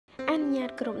អនុញ្ញាត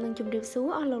គ្រប់នឹងជម្រាបសួរ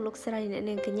អស់លោកស្រីអ្នក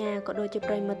នាងកញ្ញាក៏ដូចជា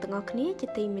ប្រិយមិត្តទាំងអស់គ្នាជា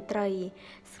ទីមេត្រី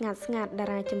ស្ងាត់តា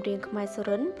រាចម្រៀងខ្មែរសុ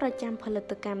រិន្ទប្រចាំផលិ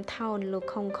តកម្មថោនលោក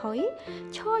ខុងខុយ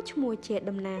ឈរឈ្មោះជា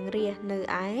តំណាងរាស្ត្រនៅ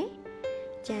ឯ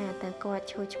ចាតើគាត់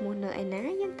ឈរឈ្មោះនៅឯណា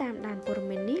យើងតាមដានព័ត៌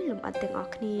មាននេះលម្អិតទាំងអ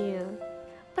ស់គ្នា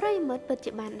ប្រិយមិត្តពិត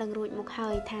ជាបានដឹងរួចមកហើ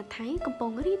យថាថៃកំពុ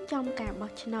ងរៀបចំការ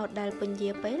បោះឆ្នោតដែលពន្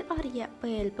យាពេលអស់រយៈ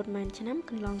ពេលប្រមាណឆ្នាំ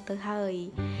កន្លងទៅហើយ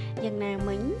យ៉ាងណា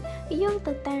មិញយើង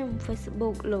ទៅតាម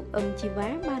Facebook លោកអឹមជីវ៉ា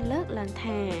បានលើកឡើង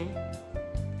ថា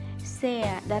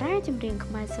តារាចម្រៀង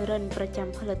ខ្មែរសុរិន្ទប្រចាំ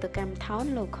ផលិតកម្មថោន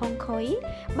លោកខុងខុយ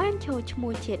បានចូលឈ្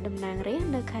មោះជាតំណាងរាស្ត្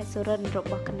រនៅខេត្តសុរិន្ទរ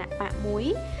បស់គណៈបកមួយ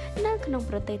នៅក្នុង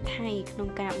ប្រទេសថៃក្នុង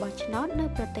ការបោះឆ្នោតនៅ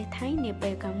ប្រទេសថៃនាពេ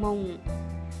លខាងមុខ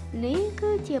នេះ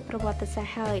គឺជាប្រវត្តិសាស្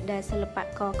ត្រហើយដែលសិល្ប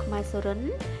ករខ្មែរសុរិន្ទ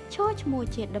ចូលឈ្មោះ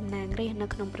ជាតំណាងរាស្ត្រនៅ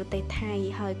ក្នុងប្រទេសថៃ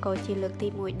ហើយក៏ជាលើកទី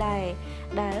1ដែរ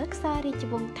ដែលខ្សែរាជ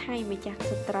វង្សថៃម្ចាស់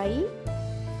ស្ត្រី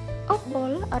អុកបុ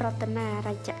លរតនា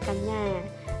រាជកញ្ញា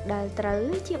ដែលត្រូវ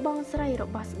ជាបងស្រីរ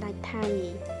បស់ស្ដេចថៃ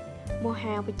ម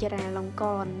ហាវិជ្ជរាលង្ក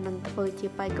ននឹងធ្វើជា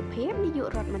បេក្ខភាពនាយក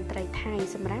រដ្ឋមន្ត្រីថៃ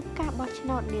សម្រាប់ការបោះឆ្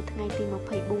នោតនាថ្ងៃទី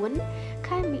24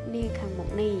ខែមិនិនាខាងមុខ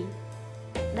នេះ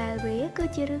ដែលវាគឺ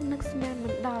ជារឿងនឹកស្មានមិ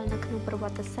នដល់នៅក្នុងប្រវ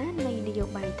ត្តិសាស្ត្រនៃនយោ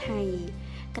បាយថៃ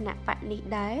គណៈបកនេះ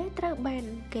ដែរត្រូវបាន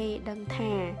គេដឹង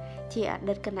ថាជាអ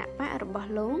តីតគណៈបករបស់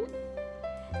លោក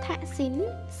ថាក់ស៊ីន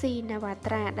ស៊ីណាវ៉ា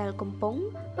ត្រាដែលកំពុង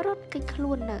រត់គេចខ្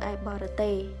លួននៅឯបរ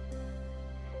ទេស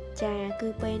ចាគឺ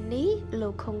ពេលនេះលោ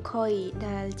កខុងខុយ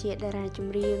ដែលជាតារាច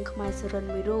ម្រៀងខ្មែរសុរិន្ទ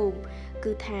មួយរូប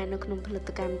គឺថានៅក្នុងផលិត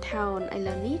កម្មថោនឥ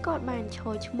ឡូវនេះគាត់បានឈ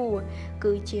រឈ្មោះ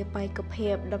គឺជាបេក្ខភា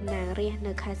ពតំណាងរាស្ត្រ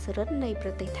នៅខេត្តសុរិន្ទនៃប្រ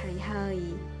ទេសថៃហើយ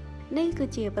នេះគឺ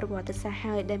ជាប្រវត្តិសាស្ត្រ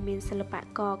ហើយដែលមានសិល្ប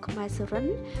ករខ្មែរសុរិ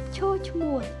ន្ទឈរឈ្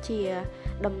មោះជា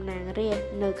តំណាងរាស្ត្រ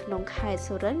នៅក្នុងខេត្ត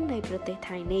សុរិន្ទនៃប្រទេស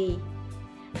ថៃនេះ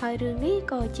ហើយរឿងនេះ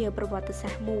ក៏ជាប្រវត្តិសា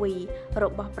ស្ត្រមួយរ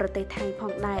បស់ប្រទេសថៃផ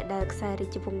ងដែរដែលខ្សែរា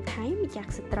ជវង្សថៃម្ចា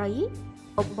ស់ស្ត្រី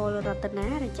អុកបុលរតនា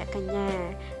រាជកញ្ញា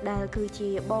ដែលគឺជា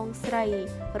បងស្រី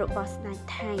របស់ស្ដេច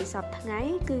ថៃសពថ្ងៃ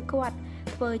គឺគាត់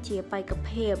ធ្វើជាបេក្ខ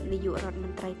ភាពនាយករដ្ឋម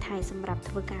ន្ត្រីថៃសម្រាប់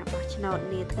ធ្វើការបោះឆ្នោត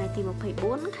នាថ្ងៃទី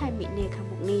24ខែមិនិនាខាង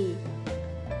មុខនេះ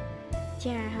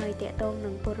ចាហើយតេតងនឹ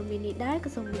ងព័ត៌មាននេះដែរក៏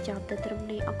សូមបញ្ចប់ទៅត្រឹម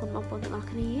នេះអរគុណបងប្អូនទាំងអស់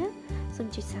គ្នាសូម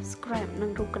ចុច Subscribe និ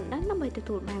ងរូបកណ្ដឹងដើម្បីទ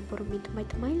ទួលបានព័ត៌មានថ្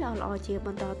មីៗល្អៗជាប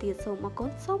ន្តទៀតសូមអរគុណ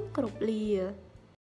សូមគោរពលា